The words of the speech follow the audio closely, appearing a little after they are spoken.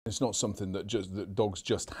It's not something that dogs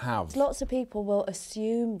just have. Lots of people will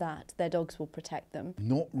assume that their dogs will protect them.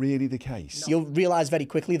 Not really the case. You'll realise very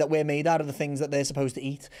quickly that we're made out of the things that they're supposed to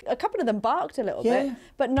eat. A couple of them barked a little bit,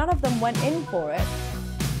 but none of them went in for it.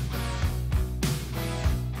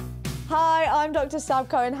 Hi, I'm Dr. Sab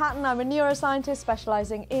Cohen-Hatton. I'm a neuroscientist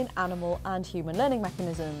specialising in animal and human learning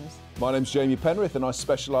mechanisms. My name's Jamie Penrith and I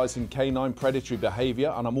specialise in canine predatory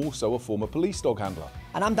behaviour, and I'm also a former police dog handler.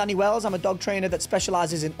 And I'm Danny Wells. I'm a dog trainer that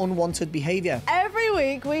specialises in unwanted behaviour. Every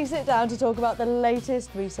week we sit down to talk about the latest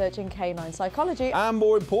research in canine psychology. And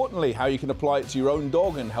more importantly, how you can apply it to your own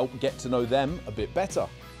dog and help get to know them a bit better.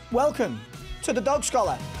 Welcome to the Dog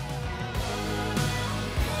Scholar.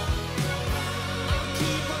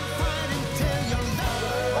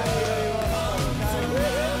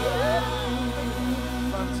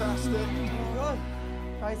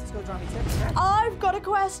 Let's go, Johnny. I've got a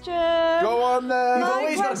question. Go on then. You've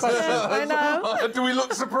always got a question. I know. Do we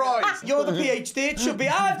look surprised? You're the PhD. It should be.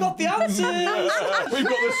 I've got the answers. We've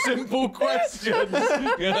got the simple questions.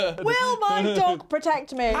 Will my dog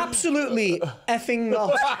protect me? Absolutely effing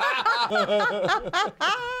not.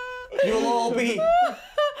 You'll all be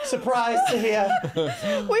surprised to hear. We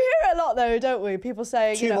hear it a lot though, don't we? People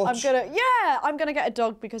saying, Too much. I'm gonna get a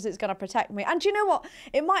dog because it's gonna protect me. And do you know what?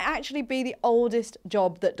 It might actually be the oldest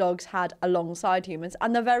job that dogs had alongside humans,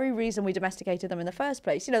 and the very reason we domesticated them in the first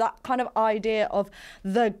place. You know, that kind of idea of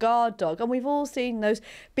the guard dog. And we've all seen those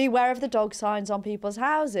beware of the dog signs on people's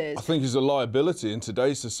houses. I think it's a liability in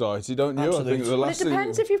today's society, don't you? Absolutely. I think the Well, last it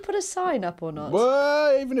depends if you put a sign up or not.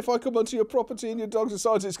 Well, even if I come onto your property and your dog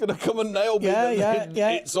decides it's going to come and nail me,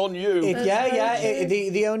 it's on you.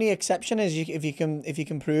 The only exception is if you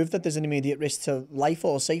can prove that there's an immediate risk to life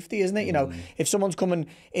or safety, isn't it? You know, if someone's coming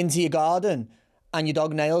into your garden and your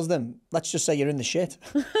dog nails them, let's just say you're in the shit.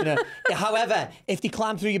 You know. However, if they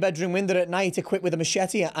climb through your bedroom window at night equipped with a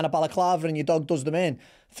machete and a balaclava and your dog does them in,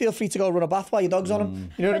 feel free to go run a bath while your dog's on them.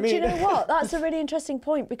 You know what I mean? But do you know what? That's a really interesting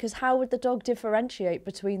point, because how would the dog differentiate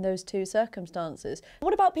between those two circumstances?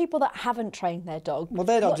 What about people that haven't trained their dog? Well,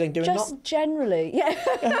 their dogs ain't doing just nothing. generally, yeah.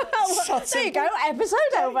 There you go, episode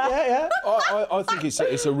over. Yeah. I think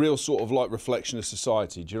it's a real sort of like reflection of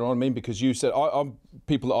society. Do you know what I mean? Because you said I'm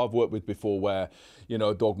people that I've worked with before where, you know,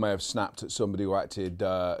 a dog may have snapped at somebody or acted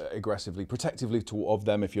aggressively, protectively of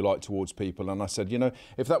them, if you like, towards people. And I said, you know,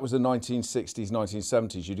 if that was the 1960s,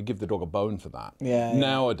 1970s, you'd give the dog a bone for that.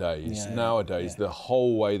 Nowadays, the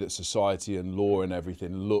whole way that society and law and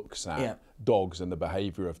everything looks at dogs and the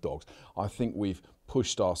behaviour of dogs, I think we've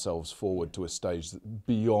pushed ourselves forward to a stage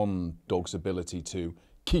beyond dogs' ability to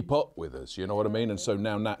keep up with us, you know what I mean? And so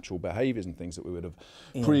now natural behaviours and things that we would have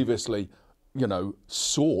previously, you know,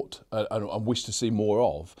 sought and wished to see more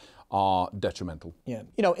of are detrimental. Yeah.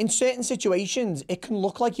 You know, in certain situations, it can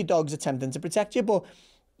look like your dog's attempting to protect you, but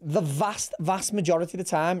the vast majority of the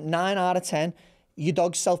time, 9 out of 10, your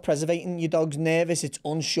dog's self-preservating, your dog's nervous, it's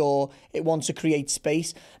unsure, it wants to create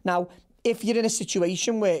space. Now, if you're in a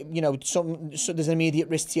situation where, you know, so there's an immediate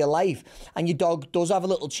risk to your life and your dog does have a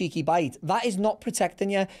little cheeky bite, that is not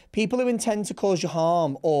protecting you. People who intend to cause you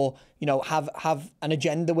harm or, you know, have an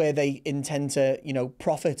agenda where they intend to, you know,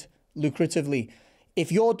 profit lucratively,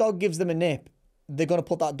 if your dog gives them a nip, they're going to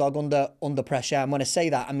put that dog under pressure. And when I say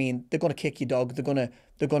that, I mean, they're going to kick your dog, they're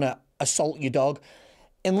going to assault your dog.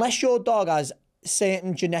 Unless your dog has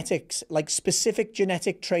certain genetics, like specific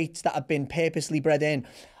genetic traits that have been purposely bred in,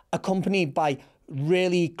 accompanied by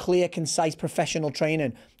really clear, concise, professional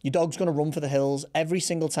training, your dog's going to run for the hills every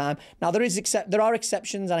single time. Now, there are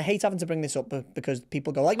exceptions, and I hate having to bring this up because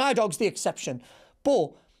people go, like, my dog's the exception. But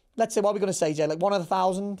let's say, what are we going to say, Jay? Like 1 in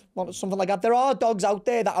 1,000, something like that. There are dogs out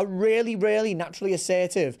there that are really, really naturally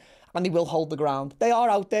assertive, and they will hold the ground. They are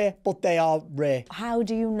out there, but they are rare. How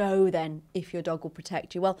do you know then if your dog will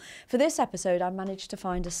protect you? Well, for this episode, I managed to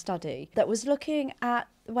find a study that was looking at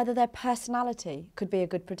whether their personality could be a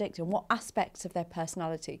good predictor and what aspects of their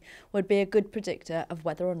personality would be a good predictor of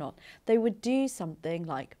whether or not they would do something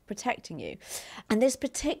like protecting you. And this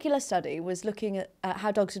particular study was looking at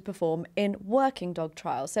how dogs would perform in working dog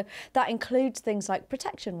trials. So that includes things like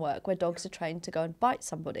protection work, where dogs are trained to go and bite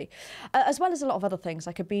somebody, as well as a lot of other things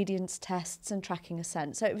like obedience tests and tracking a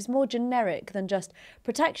scent. So it was more generic than just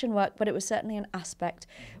protection work, but it was certainly an aspect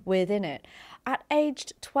within it. At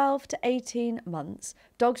aged 12 to 18 months,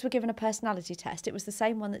 dogs were given a personality test. It was the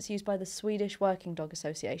same one that's used by the Swedish Working Dog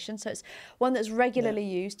Association. So it's one that's regularly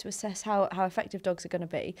used to assess how effective dogs are going to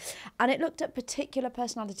be. And it looked at particular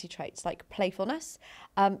personality traits like playfulness,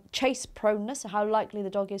 chase proneness, so how likely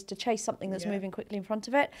the dog is to chase something that's moving quickly in front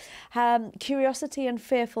of it, curiosity and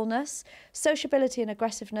fearfulness, sociability and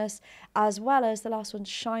aggressiveness, as well as the last one,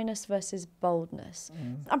 shyness versus boldness.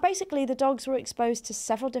 And basically the dogs were exposed to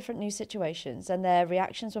several different new situations and their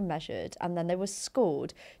reactions were measured, and then they were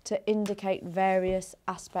scored to indicate various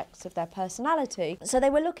aspects of their personality. So they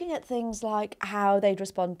were looking at things like how they'd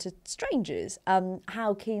respond to strangers,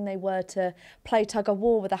 how keen they were to play tug of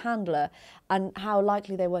war with a handler, and how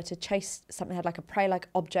likely they were to chase something that had like a prey-like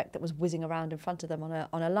object that was whizzing around in front of them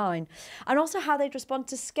on a line, and also how they'd respond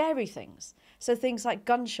to scary things. So things like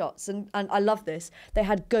gunshots, and I love this, they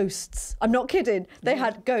had ghosts. I'm not kidding, they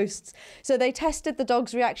had ghosts. So they tested the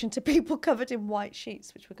dog's reaction to people covered in white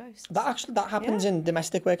sheets, which were ghosts. That happens in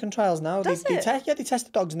domestic working trials now. Does They it? test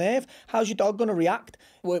the dog's nerve. How's your dog going to react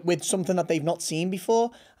with something that they've not seen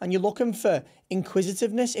before? And you're looking for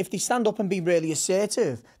inquisitiveness. If they stand up and be really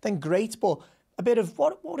assertive, then great, but a bit of,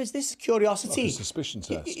 what is this? Curiosity. Like a suspicion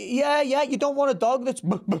test. Yeah, you don't want a dog that's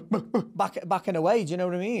backing away, do you know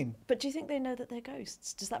what I mean? But do you think they know that they're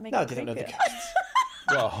ghosts? Does that make No, it they don't know the creepier? ghosts.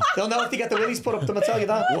 Well, They'll know if they get the willies put up to them, I tell you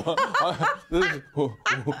that.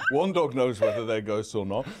 one dog knows whether they're ghosts or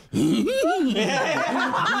not. Yeah.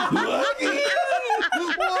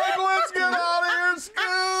 Let's get out of here, Scoop!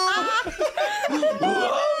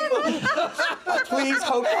 Please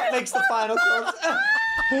hope that makes the final cut.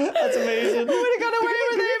 That's amazing. We would have got away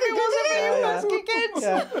with it if it wasn't for you pesky kids.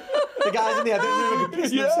 Yeah. The guys in the editing room could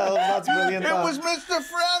piss themselves. That's brilliant. It was Mr.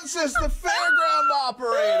 Francis, the fairground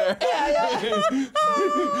operator.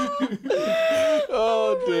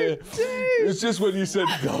 Oh dear. It's just when you said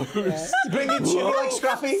ghosts. Bring in Chewy like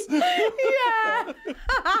Scrappy. Yeah.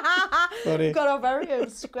 Funny. Got our very own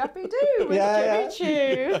Scrappy Doo with Yeah,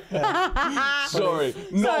 Jimmy Choo. Sorry,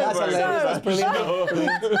 no, That's hilarious. That's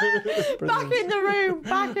brilliant. Back in the room.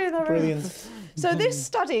 Back in the room. Brilliant. So this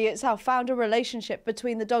study itself found a relationship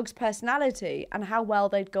between the dog's personality and how well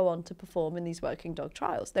they'd go on to perform in these working dog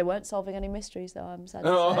trials. They weren't solving any mysteries, though, I'm sad to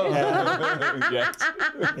say. Yes.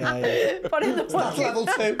 Yeah. But in the That's level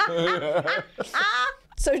 2.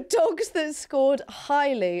 So dogs that scored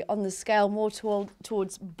highly on the scale more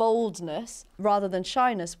towards boldness rather than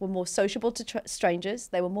shyness were more sociable to strangers,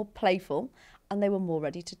 they were more playful, and they were more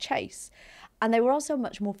ready to chase. And they were also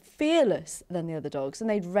much more fearless than the other dogs, and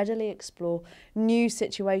they'd readily explore new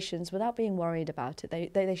situations without being worried about it.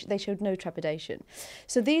 They showed no trepidation.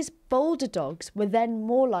 So these bolder dogs were then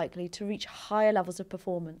more likely to reach higher levels of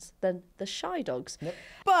performance than the shy dogs. Yep.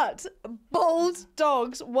 But bold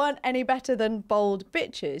dogs weren't any better than bold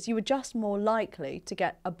bitches. You were just more likely to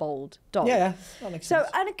get a bold dog. Yeah, that makes sense.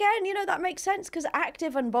 So, and again, you know, that makes sense because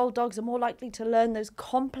active and bold dogs are more likely to learn those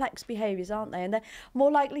complex behaviours, aren't they? And they're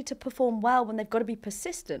more likely to perform well when they've got to be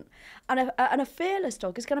persistent. And a fearless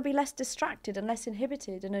dog is going to be less distracted and less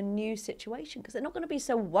inhibited in a new situation because they're not going to be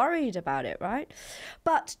so worried about it, right?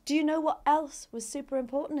 But do you know what else was super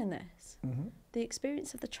important in this? Mm-hmm. The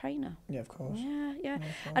experience of the trainer. Yeah, of course. Yeah.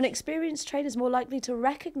 An experienced trainer is more likely to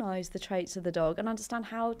recognise the traits of the dog and understand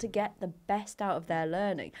how to get the best out of their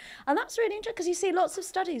learning. And that's really interesting because you see lots of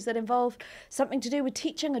studies that involve something to do with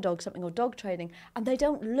teaching a dog something or dog training, and they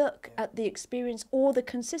don't look at the experience or the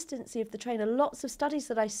consistency of the trainer. Lots of studies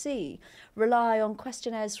that I see rely on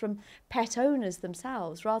questionnaires from pet owners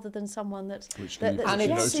themselves rather than someone that's... Which so you don't have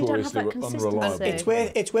notoriously that consistency.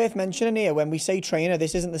 unreliable. It's worth mentioning here, when we say trainer,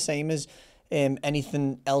 this isn't the same as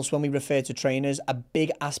anything else when we refer to trainers. A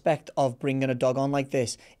big aspect of bringing a dog on like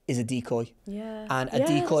this is a decoy. Yeah. And a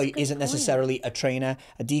decoy isn't necessarily a trainer.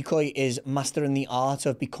 A decoy is mastering the art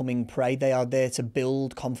of becoming prey. They are there to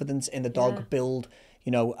build confidence in the dog, build,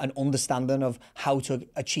 you know, an understanding of how to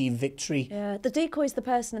achieve victory. Yeah, the decoy's the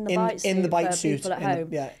person in the bite suit in the bite for suit, people at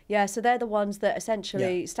home. yeah, so they're the ones that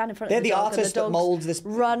essentially stand in front They're of the the dog artist and the that dogs moulds this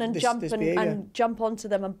run and jump this and behaviour. Jump onto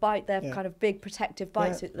them and bite their kind of big protective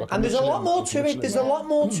bite suit. Like And there's a lot more to it. There's a lot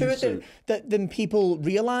more to So- it than people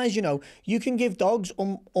realise. You know, you can give dogs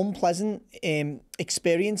unpleasant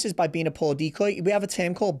experiences by being a poor decoy. We have a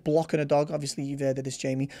term called blocking a dog. Obviously, you've heard of this,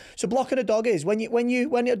 Jamie. So blocking a dog is when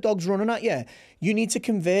a dog's running at you, you need to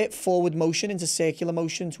convert forward motion into circular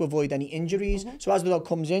motion to avoid any injuries. So as the dog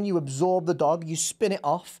comes in, you absorb the dog, you spin it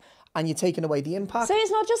off, and you're taking away the impact. So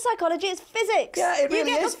it's not just psychology, it's physics. Yeah, it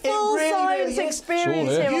really you get is. the full It really, science really is. experience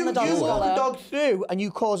Sure, yeah. here on the Dog You walk the Scholar. dog through and you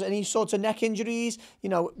cause any sorts of neck injuries, you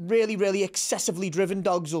know, really, really excessively driven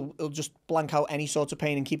dogs will just blank out any sort of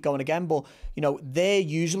pain and keep going again. But, you know, they're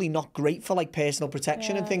usually not great for like personal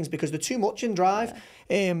protection and things because they're too much in drive.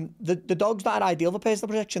 The dogs that are ideal for personal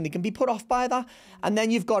protection, they can be put off by that. And then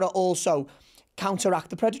you've got to also counteract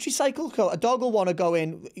the predatory cycle. A dog will want to go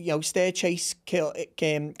in, you know, stare, chase, kill,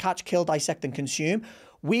 catch, kill, dissect and consume.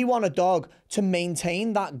 We want a dog to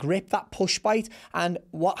maintain that grip, that push bite. And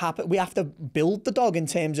what happens, we have to build the dog in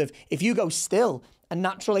terms of, if you go still, a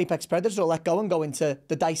natural apex predator will let go and go into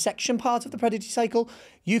the dissection part of the predatory cycle.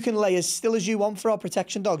 You can lay as still as you want for our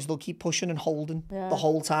protection dogs. They'll keep pushing and holding the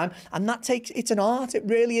whole time. And that it's an art. It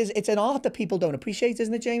really is. It's an art that people don't appreciate,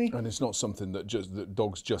 isn't it, Jamie? And it's not something that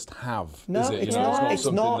dogs just have, No, is it? it's You know, not. it's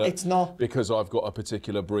not something It's not. because I've got a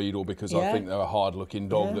particular breed or because I Yeah. think they're a hard-looking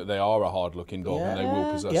dog, that they are a hard-looking dog and they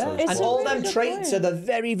will possess those And It's a all really them good traits point. are the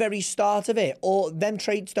very, very start of it. Or them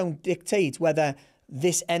traits don't dictate whether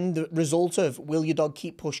this end result of will your dog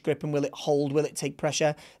keep push grip and will it hold, will it take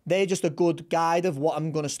pressure? They're just a good guide of what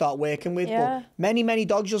I'm going to start working with. Yeah. But many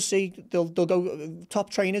dogs you'll see, they'll go, top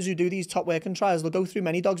trainers who do these top working trials, they'll go through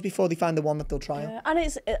many dogs before they find the one that they'll trial. Yeah,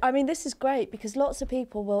 and I mean, this is great because lots of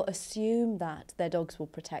people will assume that their dogs will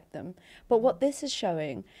protect them. But what this is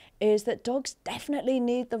showing is that dogs definitely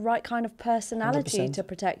need the right kind of personality 100%. to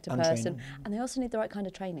protect a And person. training. And they also need the right kind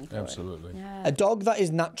of training for Absolutely. it. Yeah. A dog that is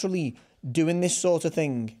naturally doing this sort of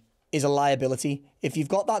thing is a liability. If you've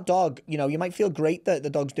got that dog, you know, you might feel great that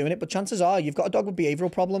the dog's doing it, but chances are you've got a dog with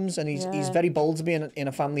behavioural problems and he's very bold to be in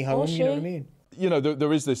a family home, you know what I mean? You know,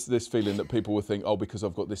 there is this feeling that people will think, oh, because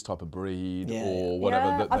I've got this type of breed or whatever.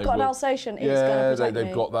 Yeah, that I've they got an will, Alsatian, it's gonna protect they've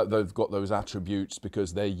me. got that. They've got those attributes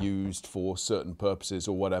because they're used for certain purposes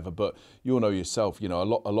or whatever. But you'll know yourself, you know,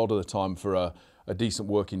 a lot of the time for a decent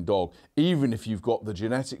working dog, even if you've got the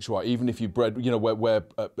genetics right, even if you bred, you know, where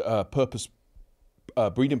purpose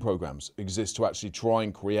breeding programs exist to actually try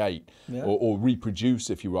and create or reproduce,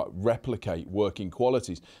 if you replicate working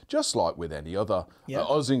qualities, just like with any other,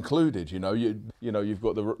 us included. You know, you've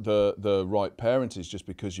got the right parentage just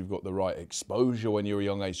because you've got the right exposure when you're a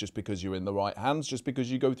young age, just because you're in the right hands, just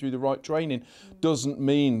because you go through the right training, doesn't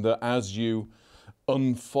mean that as you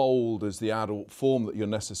unfold as the adult form that you're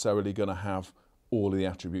necessarily going to have all of the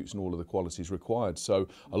attributes and all of the qualities required. So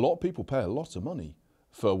a lot of people pay a lot of money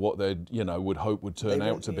for what they, you know, would hope would turn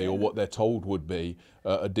out to be, or what they're told would be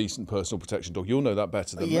a decent personal protection dog. You'll know that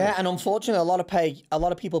better than me. Yeah, and unfortunately, a lot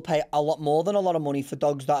of people pay a lot more than a lot of money for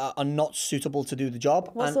dogs that are not suitable to do the job.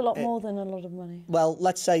 What's And, a lot more than a lot of money? Well,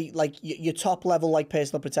 let's say like your top level like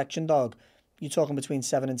personal protection dog, you're talking between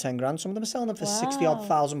 7 and 10 grand. Some of them are selling them for 60-odd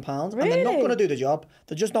thousand pounds. And they're not going to do the job.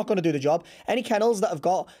 They're just not going to do the job. Any kennels that have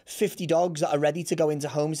got 50 dogs that are ready to go into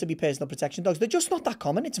homes to be personal protection dogs, they're just not that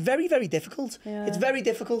common. It's very, very difficult. Yeah. It's very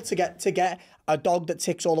difficult to get a dog that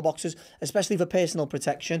ticks all the boxes, especially for personal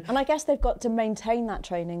protection. And I guess they've got to maintain that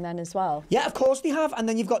training then as well. Yeah, of course they have. And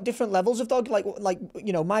then you've got different levels of dog. Like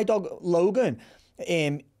you know, my dog Logan,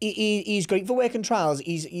 he's great for working trials.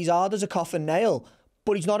 He's hard as a coffin nail.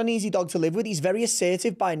 But he's not an easy dog to live with. He's very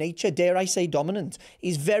assertive by nature, dare I say dominant.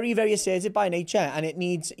 He's very, very assertive by nature, and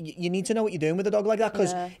you need to know what you're doing with a dog like that,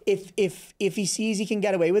 because if he sees he can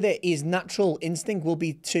get away with it, his natural instinct will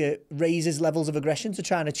be to raise his levels of aggression to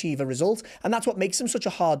try and achieve a result. And that's what makes him such a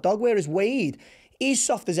hard dog, whereas Wade, he's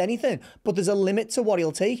soft as anything, but there's a limit to what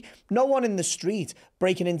he'll take. No one in the street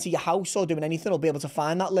breaking into your house or doing anything will be able to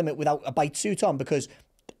find that limit without a bite suit on, because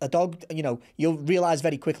a dog, you know, you'll realise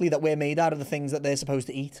very quickly that we're made out of the things that they're supposed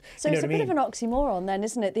to eat. So you know it's a bit of an oxymoron then,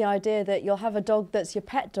 isn't it? The idea that you'll have a dog that's your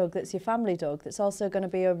pet dog, that's your family dog, that's also going to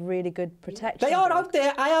be a really good protection They are dog. out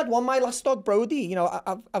there. I had one, my last dog, Brody. You know,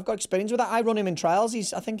 I've got experience with that. I run him in trials.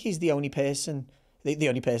 I think he's the only person, the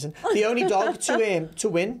only dog to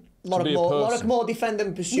win. A lot more defend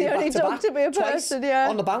and pursue The only back to dog back. to be a Twice person, yeah.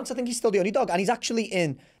 on the bounce. I think he's still the only dog, and he's actually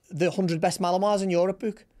in the 100 best Malinois in Europe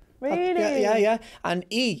book. Really? Yeah. And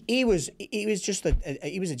he was just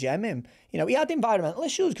he was a gem. Him, you know, he had environmental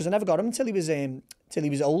issues because I never got him until he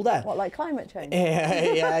was older. What, like climate change?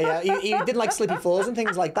 Yeah. He didn't like slippy floors and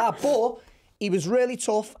things like that, but he was really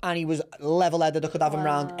tough and he was level-headed. I could have him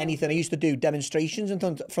around anything. I used to do demonstrations in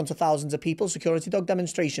front of thousands of people, security dog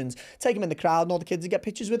demonstrations, take him in the crowd and all the kids would get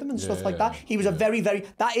pictures with him and stuff like that. He was a very, very,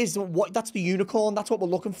 that's the unicorn. That's what we're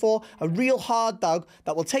looking for. A real hard dog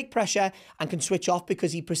that will take pressure and can switch off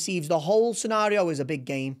because he perceives the whole scenario as a big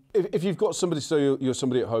game. If you've got somebody, so you're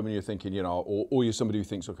somebody at home and you're thinking, you know, or you're somebody who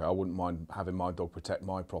thinks, okay, I wouldn't mind having my dog protect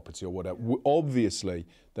my property or whatever. Obviously,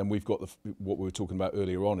 then we've got what we were talking about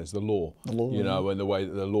earlier on is the law. You know, and the way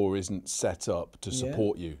that the law isn't set up to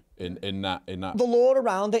support you in that. The law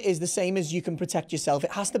around it is the same as you can protect yourself.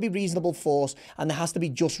 It has to be reasonable force, and there has to be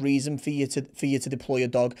just reason for you to deploy a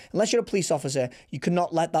dog. Unless you're a police officer, you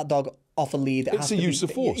cannot let that dog off a lead. It's a use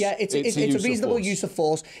of force. Yeah, it's a reasonable use of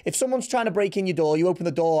force. If someone's trying to break in your door, you open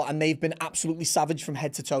the door and they've been absolutely savage from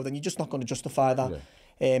head to toe, then you're just not going to justify that.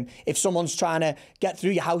 If someone's trying to get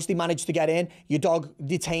through your house, they manage to get in, your dog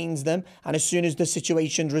detains them, and as soon as the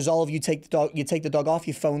situation's resolved, you take the dog off,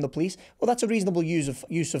 you phone the police. Well, that's a reasonable use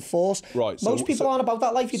of force. Right. Most people aren't about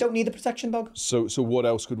that life. You don't need a protection dog. So what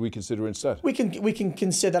else could we consider instead? We can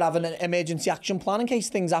consider having an emergency action plan in case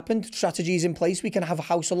things happen. Strategies in place. We can have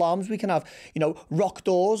house alarms. We can have rock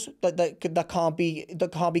doors that can't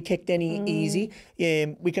be kicked any easy.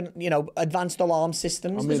 We can advanced alarm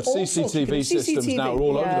systems. I mean, CCTV systems now are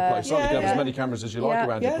all over the place. You can have as many cameras as you like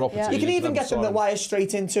around your property. You can even get them that wire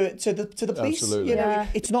straight into the police. Absolutely.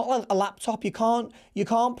 It's not like a laptop. You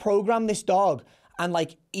can't program this dog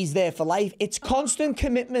and he's there for life. It's constant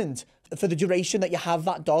commitment for the duration that you have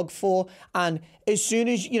that dog for. And as soon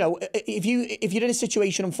as if you're in a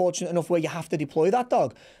situation unfortunate enough where you have to deploy that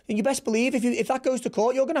dog, then you best believe if that goes to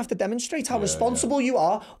court, you're going to have to demonstrate how responsible you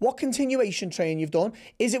are, what continuation training you've done.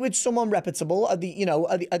 Is it with someone reputable? Are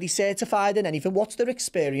they certified in anything? What's their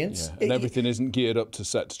experience? And everything isn't geared up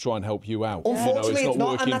to try and help you out. Unfortunately, it's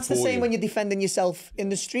not, and that's the same when you're defending yourself in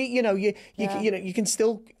the street. You can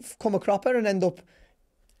still come a cropper and end up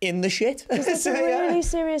in the shit. There's a really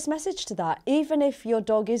serious message to that. Even if your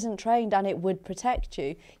dog isn't trained and it would protect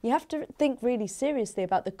you, you have to think really seriously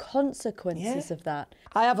about the consequences of that.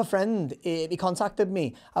 I have a friend, he contacted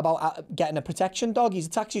me about getting a protection dog. He's a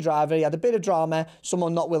taxi driver, he had a bit of drama,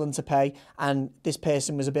 someone not willing to pay, and this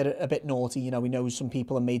person was a bit naughty. He knows some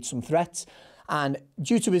people and made some threats. And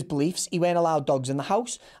due to his beliefs, he weren't allowed dogs in the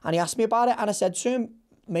house. And he asked me about it, and I said to him,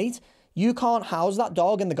 mate, you can't house that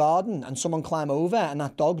dog in the garden and someone climb over and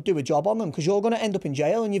that dog do a job on them, because you're going to end up in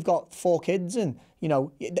jail and you've got 4 kids and,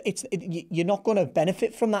 you're not going to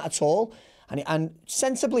benefit from that at all. And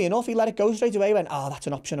sensibly enough, he let it go straight away. He went, that's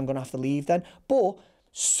an option, I'm going to have to leave then. But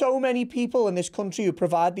so many people in this country who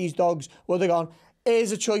provide these dogs, well, they're gone,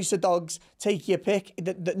 here's a choice of dogs, take your pick.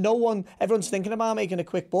 Everyone's thinking about making a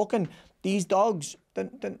quick buck, and these dogs,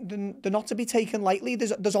 they're not to be taken lightly.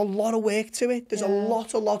 There's a lot of work to it. There's a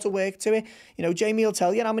lot of work to it. Jamie will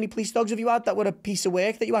tell you, how many police dogs have you had that were a piece of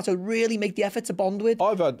work that you had to really make the effort to bond with?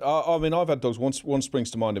 I've had dogs. One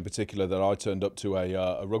springs to mind in particular that I turned up to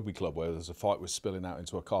a rugby club where there's a fight was spilling out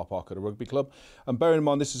into a car park at a rugby club. And bearing in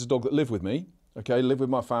mind, this is a dog that lived with me. Okay, lived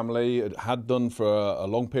with my family, had done for a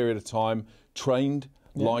long period of time, trained,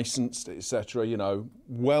 licensed, etc.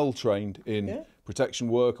 Well trained in protection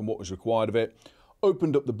work and what was required of it.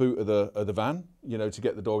 Opened up the boot of the van, to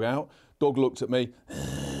get the dog out. Dog looked at me.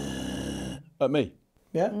 At me.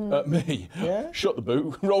 Shut the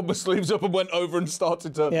boot, rolled my sleeves up and went over and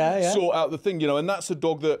started to sort out the thing, and that's a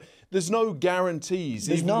dog that there's no guarantees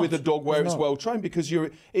with a dog where it's well trained, because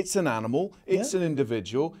it's an animal, it's an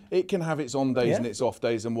individual, it can have its on days and its off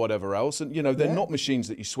days and whatever else, and they're not machines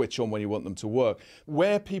that you switch on when you want them to work.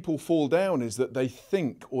 Where people fall down is that they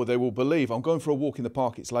think, or they will believe, I'm going for a walk in the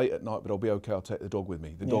park, it's late at night, but I'll be okay, I'll take the dog with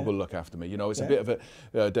me, the dog will look after me, it's a bit of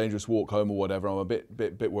a dangerous walk home or whatever, I'm a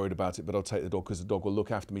bit worried about it, but I'll take the dog because the dog will look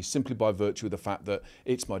after me, simply by virtue of the fact that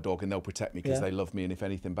it's my dog and they'll protect me because they love me, and if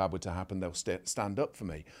anything bad were to happen, they'll stand up for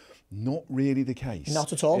me. Not really the case.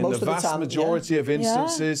 Not at all. In Most the of the vast time, majority of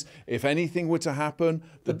instances, if anything were to happen,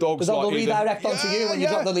 the dog will redirect onto you when you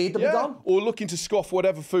drop the lead. They'll be gone. Or looking to scoff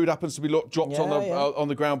whatever food happens to be dropped on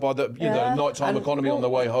the ground by the nighttime economy on the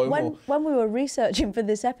way home. When we were researching for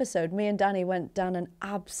this episode, me and Danny went down an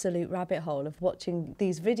absolute rabbit hole of watching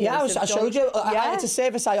these videos. Yeah, I showed you. It's a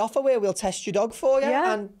service I offer where we'll test your dog for you,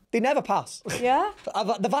 and they never pass. Yeah.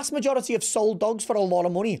 The vast majority of sold dogs for a lot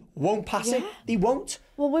of money won't pass it. They won't.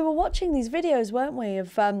 Well, we were watching these videos, weren't we,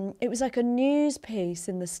 of it was like a news piece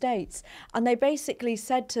in the States, and they basically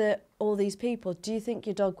said to all these people, do you think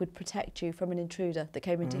your dog would protect you from an intruder that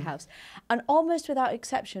came into your house? And almost without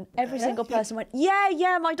exception, every single person went,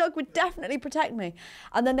 yeah, my dog would definitely protect me.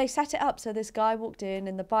 And then they set it up so this guy walked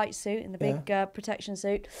in the bite suit, in the big protection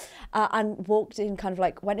suit, and walked in, kind of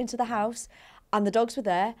like went into the house, and the dogs were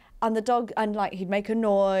there, and the dog, and like he'd make a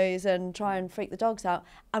noise and try and freak the dogs out.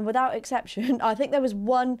 And without exception, I think there was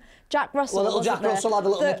one Jack Russell. Well, little Jack Russell had a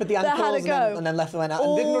little nip at the ankles and then left and went out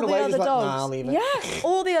and didn't run away. He was like, nah, I'll leave it. Yeah,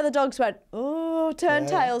 all the other dogs went, turned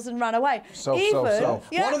tails and ran away. Self.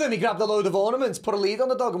 One of them, he grabbed a load of ornaments, put a lead on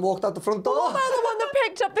the dog and walked out the front door. What about the one that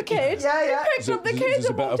picked up the kid. Yeah. He picked up the kids There's a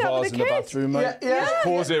and bit of walked out vase with in the the kids. bathroom, mate. Yeah. Just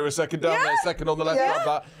pause here a second, down there, a second on the left, grab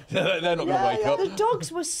that. They're not going to wake up. The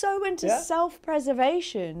dogs were so into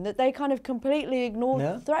self-preservation that they kind of completely ignored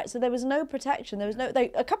the threat. So there was no protection. There was no.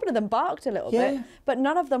 A couple of them barked a little bit, but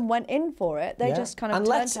none of them went in for it. They just kind of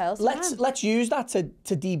turned tails. Let's use that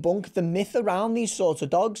to debunk the myth around these sorts of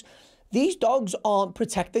dogs. These dogs aren't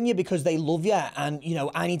protecting you because they love you and, you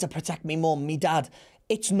know, I need to protect me mum, me dad.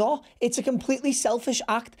 It's not. It's a completely selfish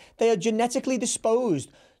act. They are genetically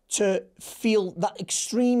disposed to feel that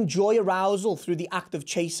extreme joy arousal through the act of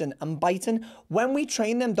chasing and biting. When we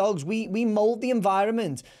train them dogs, we mould the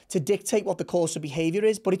environment to dictate what the course of behaviour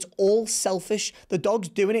is, but it's all selfish. The dog's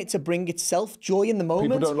doing it to bring itself joy in the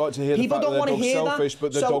moment. People don't like to hear the fact that their dog's selfish,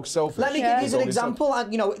 but their dog's selfish. Let me give you an example.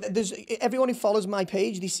 And, you know, there's everyone who follows my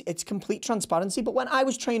page, it's complete transparency. But when I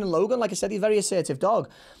was training Logan, like I said, he's a very assertive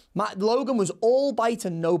dog. Logan was all bite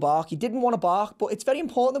and no bark. He didn't want to bark, but it's very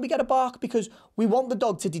important that we get a bark because we want the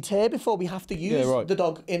dog to deter before we have to use the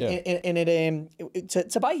dog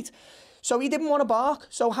to bite. So he didn't want to bark.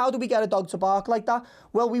 So how do we get a dog to bark like that?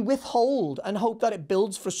 Well, we withhold and hope that it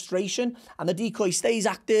builds frustration and the decoy stays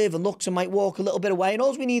active and looks and might walk a little bit away. And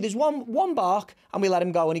all we need is one bark and we let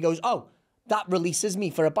him go and he goes, oh, that releases me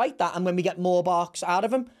for a bite. And when we get more barks out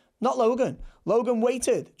of him, not Logan. Logan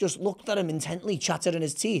waited, just looked at him intently, chattered in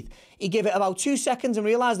his teeth. He gave it about 2 seconds and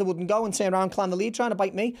realised they wouldn't go and turn around, climb the lead, trying to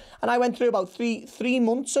bite me. And I went through about three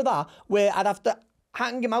months of that where I'd have to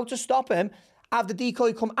hang him out to stop him, have the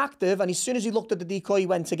decoy come active, and as soon as he looked at the decoy, he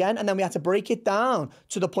went again, and then we had to break it down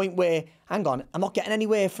to the point where, hang on, I'm not getting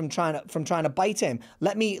anywhere from trying to bite him.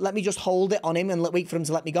 Let me just hold it on him and wait for him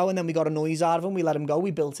to let me go, and then we got a noise out of him, we let him go,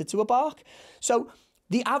 we built it to a bark. So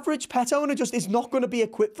the average pet owner just is not going to be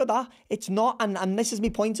equipped for that. It's not, and this is my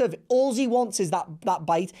point of, all he wants is that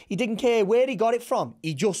bite. He didn't care where he got it from.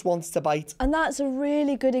 He just wants to bite. And that's a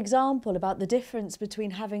really good example about the difference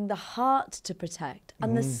between having the heart to protect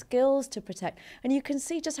and the skills to protect. And you can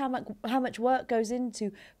see just how much work goes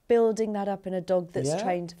into building that up in a dog that's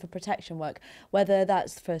trained for protection work, whether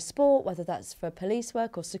that's for sport, whether that's for police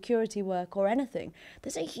work or security work or anything.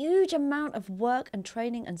 There's a huge amount of work and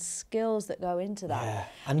training and skills that go into that. Yeah.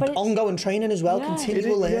 And ongoing training as well,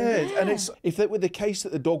 continual learning. And it's, if that were the case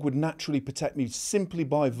that the dog would naturally protect me simply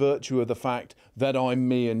by virtue of the fact that I'm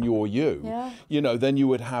me and you're you, you know, then you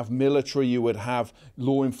would have military, you would have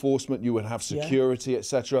law enforcement, you would have security,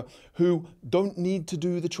 etc., who don't need to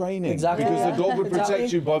do the training. Exactly. Because the dog would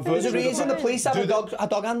protect you by virtue There's a of the reason the police have a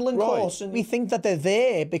dog handling course, and we think that they're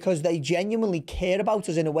there because they genuinely care about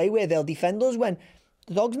us in a way where they'll defend us, when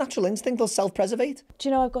the dog's natural instinct will self-preservate. Do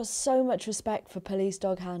you know, I've got so much respect for police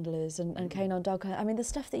dog handlers and canine dog handlers. I mean, the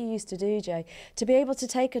stuff that you used to do, Jay, to be able to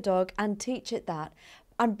take a dog and teach it that,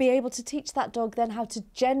 and be able to teach that dog then how to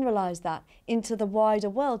generalise that into the wider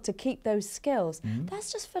world to keep those skills.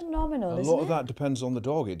 That's just phenomenal, isn't it? A lot of that depends on the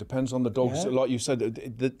dog. It depends on the dog. Like you said,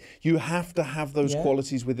 that you have to have those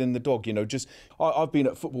qualities within the dog. You know, just I've been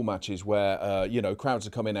at football matches where you know, crowds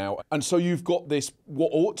are coming out, and so you've got this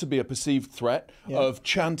what ought to be a perceived threat of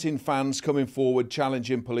chanting fans coming forward,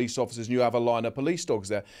 challenging police officers, and you have a line of police dogs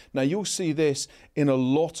there. Now you'll see this in a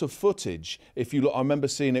lot of footage. If you look, I remember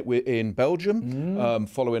seeing it in Belgium.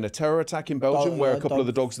 Following a terror attack in Belgium where a couple of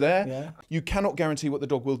the dogs there. You cannot guarantee what the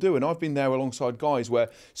dog will do. And I've been there alongside guys where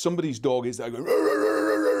somebody's dog is there going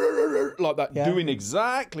like that, doing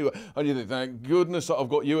exactly what, and you think, thank goodness that I've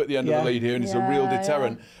got you at the end of the lead here, and it's a real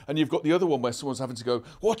deterrent. And you've got the other one where someone's having to go,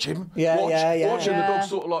 watch him, watch, and the dog's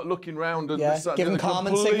sort of like looking round and giving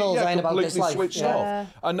calming signals about this life. Switched off.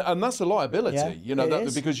 And that's a liability, you know,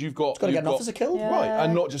 because you've got to get an officer killed. Right,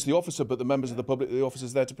 and not just the officer, but the members of the public, the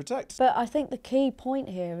officers there to protect. But I think the key point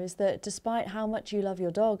here is that despite how much you love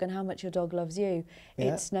your dog and how much your dog loves you,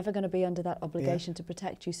 it's never going to be under that obligation to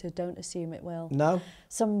protect you, so don't assume it will. No.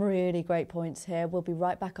 Some really great points here. We'll be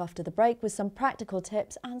right back after the break with some practical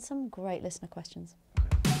tips and some great listener questions.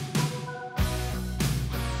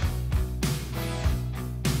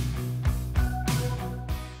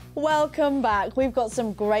 Welcome back. We've got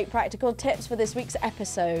some great practical tips for this week's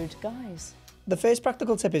episode. Guys. The first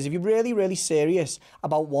practical tip is, if you're really, really serious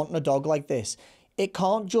about wanting a dog like this, it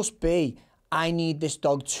can't just be, I need this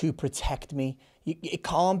dog to protect me. It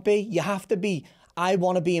can't be. You have to be, I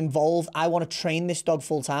want to be involved. I want to train this dog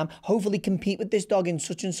full time, hopefully compete with this dog in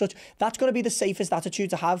such and such. That's going to be the safest attitude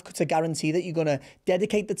to have, to guarantee that you're going to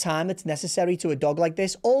dedicate the time that's necessary to a dog like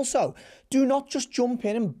this. Also, do not just jump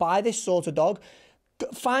in and buy this sort of dog.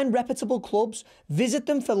 Find reputable clubs, visit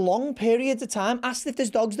them for long periods of time. Ask if there's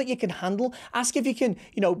dogs that you can handle. Ask if you can,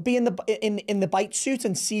 you know, be in the bite suit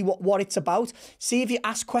and see what it's about. See if you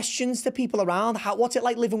ask questions to people around. What's it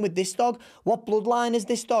like living with this dog? What bloodline is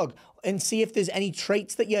this dog? And see if there's any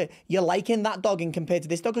traits that you like in that dog and compared to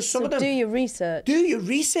this dog. Because some of them, do your research. Do your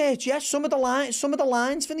research. Yes, some of the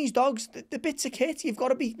lines for these dogs, the bits of kit. You've got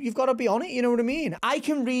to be on it. You know what I mean? I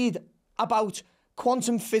can read about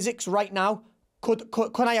quantum physics right now. Could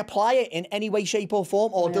I apply it in any way, shape or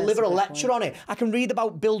form or deliver a lecture on it? I can read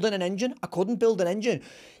about building an engine. I couldn't build an engine.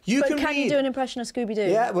 Can you do an impression of Scooby-Doo?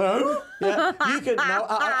 Yeah, well, yeah. You can, no,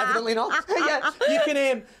 evidently not.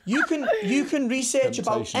 Yeah, you can research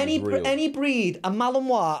about any breed, a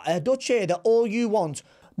Malinois, a Dutch Heater, all you want.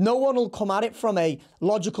 No one will come at it from a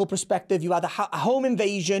logical perspective. You had a home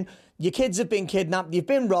invasion, your kids have been kidnapped, you've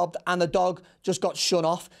been robbed, and the dog just got shun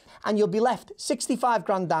off. And you'll be left 65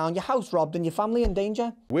 grand down, your house robbed and your family in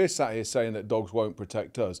danger. We're sat here saying that dogs won't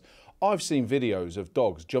protect us. I've seen videos of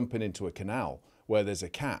dogs jumping into a canal where there's a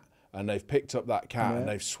cat and they've picked up that cat and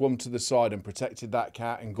they've swum to the side and protected that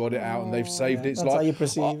cat and got it out and they've saved its life. That's how you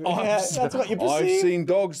perceive it. That's what you perceive. I've seen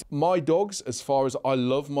dogs. My dogs, as far as I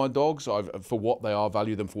love my dogs, for what they are,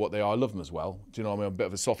 value them for what they are, I love them as well. Do you know what I mean? I'm a bit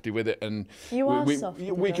of a softie with it. And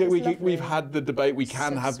we've had the debate. We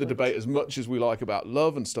can have the debate as much as we like about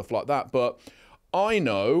love and stuff like that. But I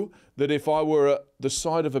know that if I were at the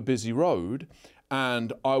side of a busy road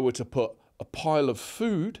and I were to put a pile of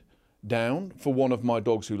food down for one of my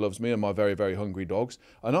dogs who loves me and my very, very hungry dogs,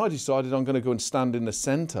 and I decided I'm going to go and stand in the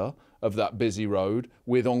centre of that busy road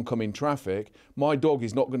with oncoming traffic, my dog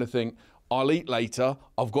is not going to think, I'll eat later,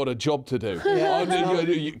 I've got a job to do.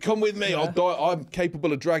 Come with me, I'll die. I'm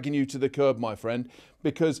capable of dragging you to the curb, my friend.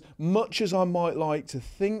 Because much as I might like to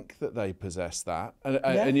think that they possess that, and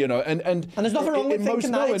there's nothing wrong with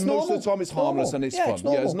thinking that. And most of the time it's harmless and it's fun.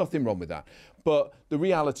 There's nothing wrong with that. But the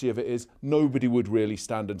reality of it is, nobody would really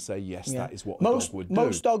stand and say, yes, that is what a dog would do.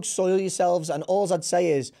 Most dogs soil yourselves, and all I'd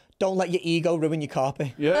say is, don't let your ego ruin your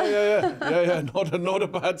carpet. Yeah. Not a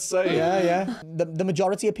bad saying. Yeah. The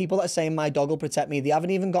majority of people that are saying my dog will protect me, they haven't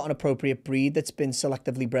even got an appropriate breed that's been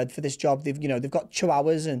selectively bred for this job. They've got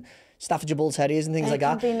Chihuahuas and Staffordshire Bull Terriers and things like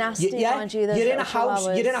that. It can be nasty, aren't you? You're in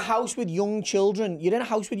a house with young children.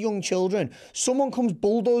 Someone comes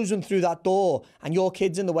bulldozing through that door, and your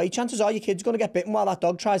kid's in the way. Chances are your kid's going to get bitten while that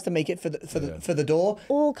dog tries to make it for the door.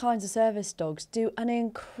 All kinds of service dogs do an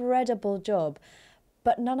incredible job,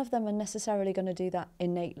 but none of them are necessarily going to do that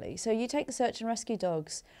innately. So you take the search and rescue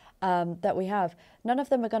dogs that we have, none of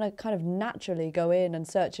them are going to kind of naturally go in and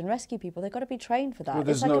search and rescue people. They've got to be trained for that. Well,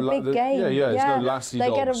 it's like a big game. There's no lassie they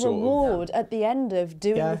dog get a reward sort of. at the end of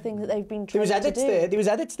doing the thing that they've been trained to do. There was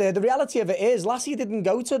edits there. The reality of it is, Lassie didn't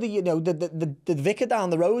go to the vicar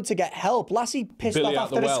down the road to get help. Lassie pissed off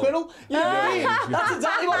after a squirrel. You know what I mean? That's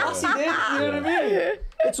exactly what Lassie did. You know what I mean?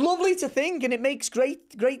 It's lovely to think, and it makes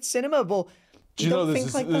great cinema, but do you know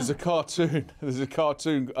there's a cartoon? There's a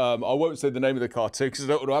cartoon. I won't say the name of the cartoon because I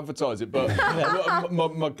don't want to advertise it. But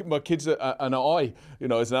my kids and I,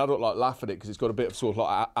 as an adult, like laugh at it because it's got a bit of sort of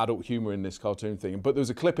like adult humour in this cartoon thing. But there was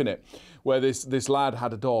a clip in it where this lad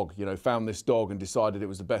had a dog. Found this dog and decided it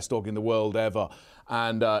was the best dog in the world ever.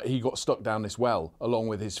 And he got stuck down this well along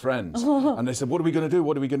with his friends. And they said, "What are we going to do?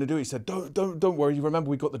 What are we going to do?" He said, "Don't worry. You remember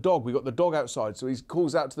we got the dog. We got the dog outside." So he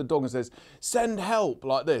calls out to the dog and says, "Send help,"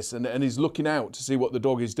 like this. And he's looking out to see what the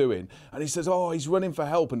dog is doing. And he says, "Oh, he's running for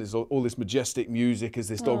help." And there's all this majestic music as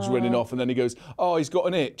this dog's running off. And then he goes, "Oh, he's got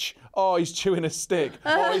an itch. Oh, he's chewing a stick.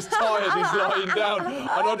 Oh, he's tired. He's lying down."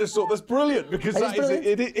 And I just thought that's brilliant because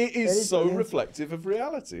it is so reflective of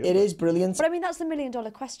reality. It is brilliant. But I mean, that's the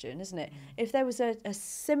million-dollar question, isn't it? If there was a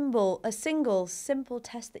single simple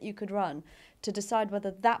test that you could run to decide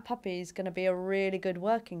whether that puppy is going to be a really good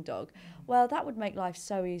working dog, well, that would make life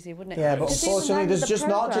so easy, wouldn't it? Yeah, but unfortunately, there's just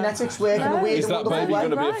not genetics working in a weird and wonderful way. Is that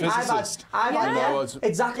baby going to be a physicist? I've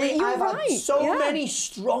had so many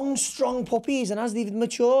strong puppies, and as they've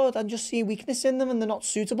matured, I just see weakness in them, and they're not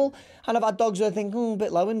suitable. And I've had dogs where I think, a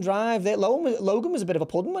bit low in drive. Logan was a bit of a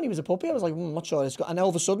pudding when he was a puppy. I was like, I'm not sure. And all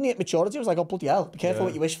of a sudden, at maturity, I was like, oh, bloody hell, be careful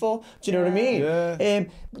what you wish for. Do you know what I mean? Yeah.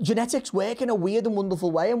 Genetics work in a weird and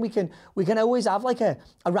wonderful way, and we can always have like a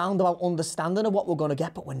roundabout understanding of what we're going to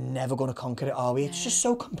get, but we're never going to conquer it, are we? It's just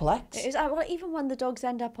so complex. It is. Well, even when the dogs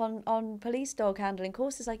end up on police dog handling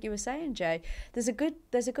courses, like you were saying, Jay, there's a good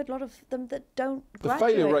lot of them that don't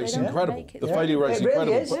graduate. Failure rate's incredible. The failure rate's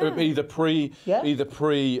incredible. Either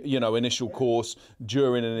pre, initial course,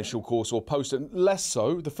 during initial course, or post. Less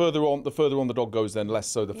so. The further on the dog goes, then less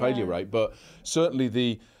so the failure rate. But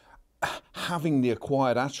certainly having the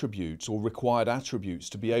acquired attributes or required attributes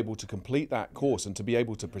to be able to complete that course and to be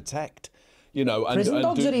able to protect, you know, and Prison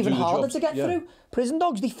dogs are even harder to get yeah. through. Prison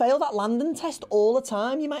dogs, they fail that landing test all the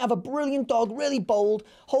time. You might have a brilliant dog, really bold,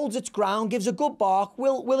 holds its ground, gives a good bark,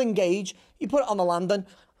 will engage. You put it on the landing,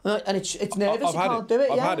 and it's nervous, it can't do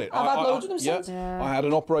it. I've yeah. had it. I've had loads of them since. Yeah. I had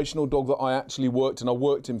an operational dog that I actually worked, and I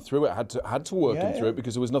worked him through it. Had to work him through it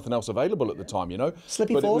because there was nothing else available at the time, you know.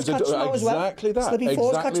 Slippy fours catch them out as well. Exactly that. Slippy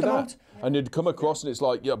fours catch them out. And you'd come across, and it's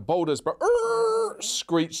like, yeah, boulders, but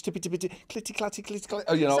screech, tippy, clitty, clatty, clitty,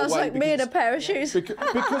 clatty. You know, Sounds like me in a pair of shoes.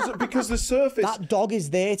 Because the surface. That dog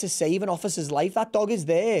is there to save an officer's life. That dog is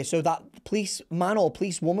there so that policeman or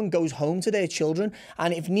policewoman goes home to their children,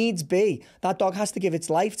 and if needs be, that dog has to give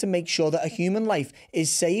its life to make sure that a human life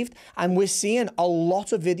is saved. And we're seeing a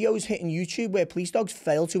lot of videos hitting YouTube where police dogs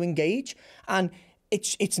fail to engage, and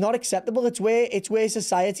it's not acceptable. It's where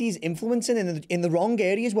society is influencing in the wrong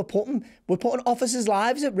areas. We're putting officers'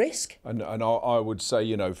 lives at risk. And I would say,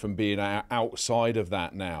 you know, from being outside of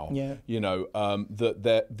that now, yeah. you know,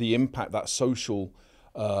 that the impact, that social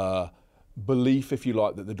belief, if you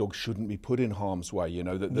like, that the dog shouldn't be put in harm's way, you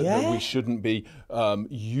know, that we shouldn't be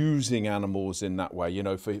using animals in that way, you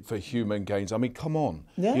know, for human gains. I mean, come on.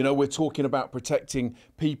 Yeah. You know, we're talking about protecting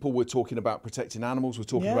people, we're talking about protecting animals, we're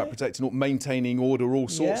talking about protecting, maintaining order, all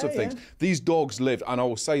sorts of things. These dogs live, and I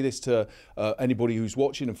will say this to anybody who's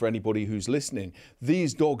watching and for anybody who's listening,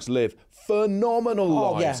 these dogs live phenomenal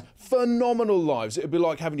lives. Phenomenal lives. It'd be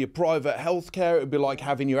like having your private health care, it'd be like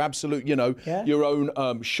having your absolute, you know, your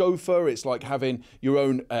own chauffeur, it's like having your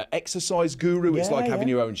own exercise guru, it's like having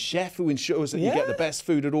your own chef who ensures that you get the best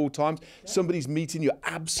food at all times. Somebody's meeting your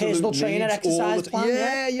absolute personal trainer, needs exercise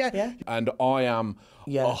plan. Yeah. And I am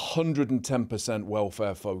 110%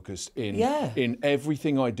 welfare focused in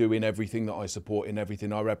everything I do, in everything that I support, in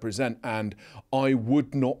everything I represent. And I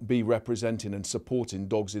would not be representing and supporting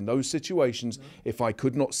dogs in those situations if I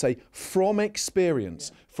could not say from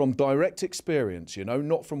experience, from direct experience, you know,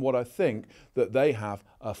 not from what I think, that they have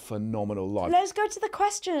a phenomenal life. Let's go to the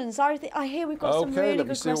questions. I hear we've got some really good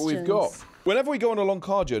questions. Okay, let me see what we've got. Whenever we go on a long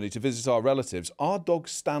car journey to visit our relatives, our dog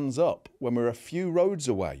stands up when we're a few roads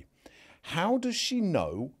away. How does she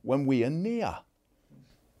know when we are near?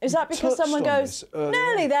 Is that because someone goes,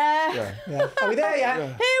 nearly there? Yeah. Are we there yet?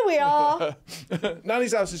 Here we are.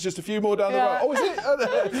 Nanny's house is just a few more down the road. Oh, is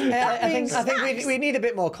it? I think we need a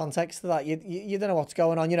bit more context to that. You don't know what's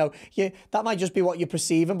going on. You know, that might just be what you're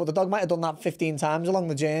perceiving, but the dog might have done that 15 times along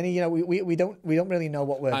the journey. You know, we don't really know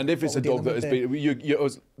what we're. And if it's a dog that has there. been,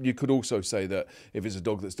 you could also say that if it's a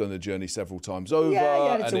dog that's done the journey several times over,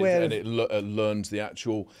 and it learns the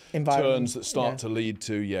actual turns that start to lead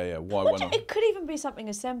to, why not? It could even be something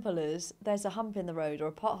as simple as there's a hump in the road or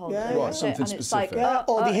a pothole. Right, something specific.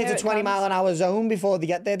 Or they hit a 20-mile-an-hour zone before they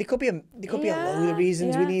get there. There could be a load of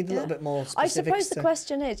reasons. We need a little bit more specifics. I suppose the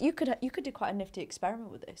question is, you could do quite a nifty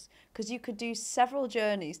experiment with this, because you could do several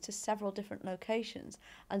journeys to several different locations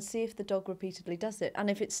and see if the dog repeatedly does it. And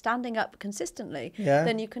if it's standing up consistently,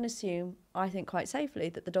 then you can assume, I think quite safely,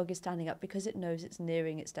 that the dog is standing up because it knows it's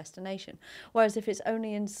nearing its destination. Whereas if it's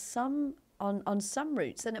only in on some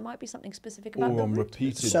routes, then it might be something specific about or on route.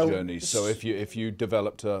 repeated journeys. So if you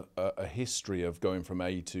developed a history of going from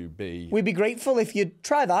A to B, we'd be grateful if you'd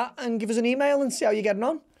try that and give us an email and see how you're getting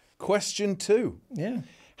on. Question 2. Yeah.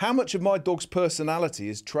 How much of my dog's personality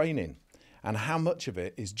is training, and how much of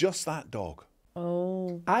it is just that dog?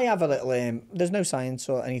 Oh. I have a little, there's no science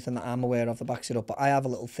or anything that I'm aware of that backs it up, but I have a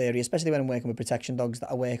little theory, especially when I'm working with protection dogs, that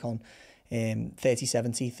I work on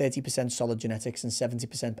 30-70, 30% solid genetics and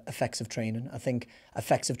 70% effects of training. I think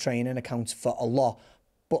effects of training accounts for a lot,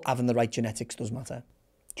 but having the right genetics does matter.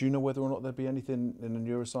 Do you know whether or not there'd be anything in a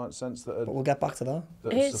neuroscience sense that? But we'll get back to that.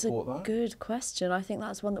 It's a good question. I think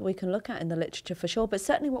that's one that we can look at in the literature for sure. But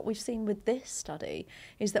certainly what we've seen with this study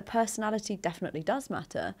is that personality definitely does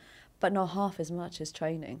matter, but not half as much as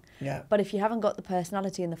training. Yeah. But if you haven't got the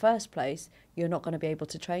personality in the first place, you're not going to be able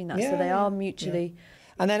to train that. So they are mutually... Yeah.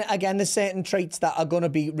 And then again, there's certain traits that are going to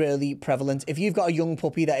be really prevalent. If you've got a young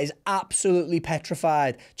puppy that is absolutely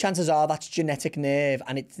petrified, chances are that's genetic nerve,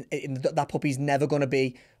 and that puppy's never going to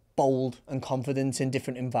be bold and confident in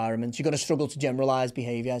different environments. You're going to struggle to generalise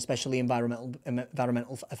behaviour, especially environmental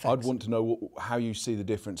effects. I'd want to know how you see the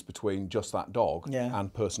difference between just that dog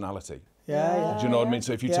and personality. Yeah. Do you know what I mean?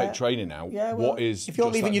 So if you take training out, what is... If you're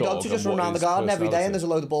just leaving that your dog to just run around the garden every day and there's a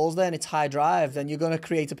load of balls there and it's high drive, then you're going to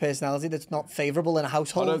create a personality that's not favourable in a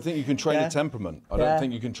household. I don't think you can train a temperament. I don't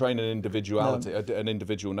think you can train an individuality, an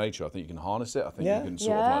individual nature. I think you can harness it. I think you can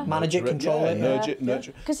sort of like manage it, control it.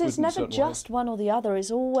 Nurture. Because it's never just one or the other.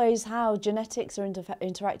 It's always how genetics are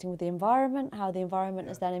interacting with the environment, how the environment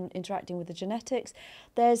is then interacting with the genetics.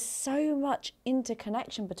 There's so much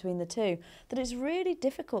interconnection between the two that it's really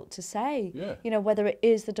difficult to say, you know, whether it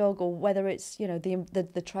is the dog or whether it's, you know,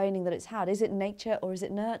 the training that it's had. Is it nature or is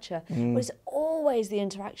it nurture? But it's always the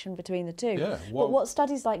interaction between the two. But what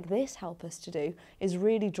studies like this help us to do is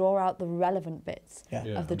really draw out the relevant bits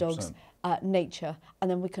of the dog's nature,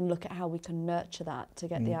 and then we can look at how we can nurture that to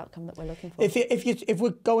get the outcome that we're looking for. If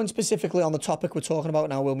we're going specifically on the topic we're talking about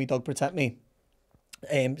now, Will Me Dog Protect Me?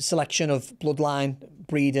 Selection of bloodline,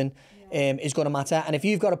 breeding is going to matter. And if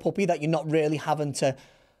you've got a puppy that you're not really having to,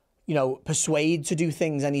 you know, persuade to do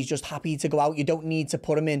things and he's just happy to go out, you don't need to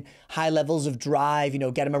put him in high levels of drive, you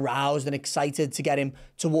know, get him aroused and excited to get him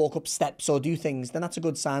to walk up steps or do things, then that's a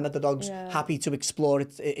good sign that the dog's happy to explore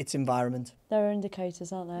its environment. There are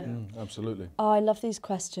indicators, aren't there? Absolutely. Oh, I love these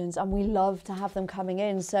questions and we love to have them coming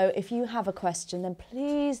in. So if you have a question, then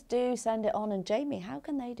please do send it on. And Jamie, how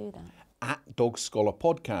can they do that? At Dog Scholar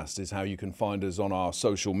Podcast is how you can find us on our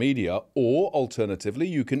social media, or alternatively,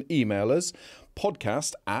 you can email us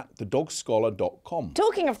podcast@thedogscholar.com.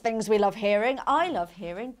 Talking of things we love hearing, I love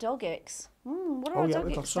hearing dog icks. What are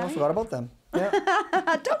dog icks? I forgot about them. Yeah.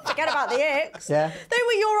 Don't forget about the icks. Yeah. They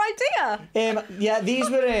were your idea. These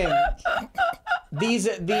were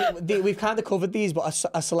we've kind of covered these, but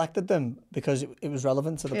I selected them because it was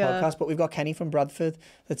relevant to the podcast. But we've got Kenny from Bradford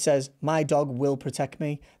that says, "My dog will protect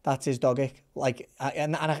me." That's his dog ick. Like,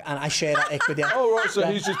 and I share that ick with you. Oh right, so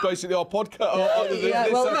he's just basically our podcast.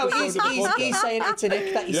 He's saying it's an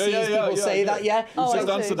ick that he sees people say that. Yeah. Just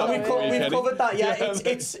answer that. We've covered that. Yeah.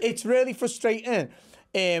 It's really frustrating.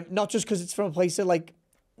 Not just because it's from a place of like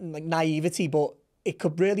naivety, but it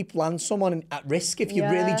could really land someone at risk if you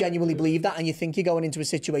really genuinely believe that and you think you're going into a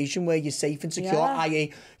situation where you're safe and secure,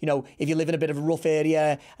 i.e., you know, if you live in a bit of a rough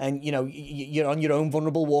area and, you know, you're on your own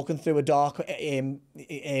vulnerable walking through a dark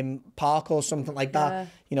park or something like that,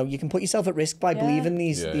 you know, you can put yourself at risk by believing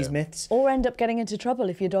these myths. Or end up getting into trouble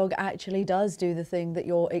if your dog actually does do the thing that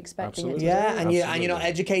you're expecting it to do. And you're not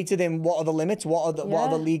educated in what are the limits, what are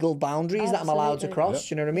the legal boundaries that I'm allowed to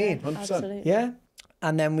cross, you know what I mean? 100%. Absolutely. Yeah.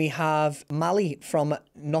 And then we have Mally from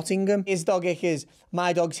Nottingham. His dog ick is,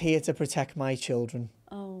 "My dog's here to protect my children."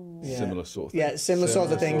 Oh. Similar sort of thing. Yeah, similar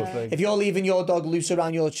sort of thing. If you're leaving your dog loose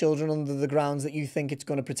around your children under the grounds that you think it's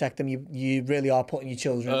going to protect them, you really are putting your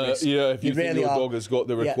children at risk. Yeah, if you think your dog has got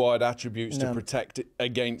the required attributes to protect it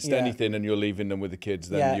against anything and you're leaving them with the kids,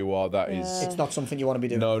 then you are, it's not something you want to be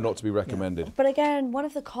doing. No, not to be recommended. But again, one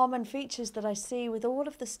of the common features that I see with all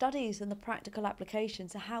of the studies and the practical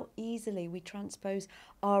applications are how easily we transpose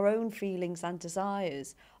our own feelings and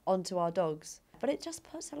desires onto our dogs. But it just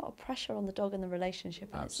puts a lot of pressure on the dog and the relationship,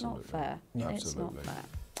 and it's not fair. It's not fair.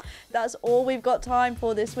 That's all we've got time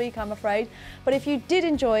for this week, I'm afraid. But if you did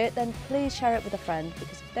enjoy it, then please share it with a friend,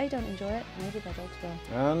 because if they don't enjoy it, maybe their dogs will.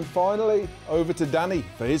 And finally, over to Danny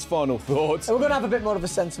for his final thoughts. We're going to have a bit more of a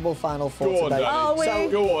sensible final thought today. Are we? So,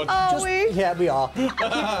 go on. Are we? Yeah, we are.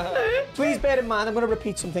 Please bear in mind, I'm going to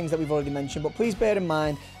repeat some things that we've already mentioned, but please bear in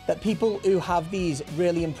mind that people who have these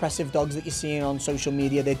really impressive dogs that you're seeing on social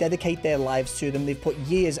media, they dedicate their lives to them. They've put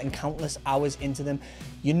years and countless hours into them.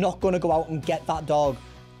 You're not going to go out and get that dog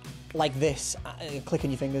like this, click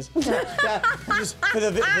on your fingers. Just for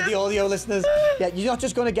the audio listeners. Yeah, you're not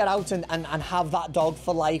just going to get out and have that dog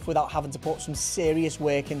for life without having to put some serious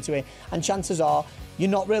work into it. And chances are, you're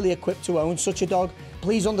not really equipped to own such a dog.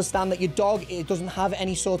 Please understand that your dog, it doesn't have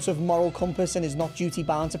any sort of moral compass and is not duty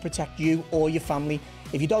bound to protect you or your family.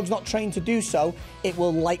 If your dog's not trained to do so, it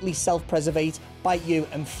will likely self-preservate, bite you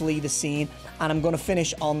and flee the scene. And I'm going to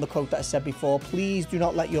finish on the quote that I said before. Please do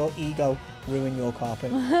not let your ego ruin your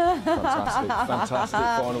carpet. Fantastic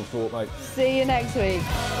final thought, mate. See you next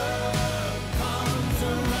week.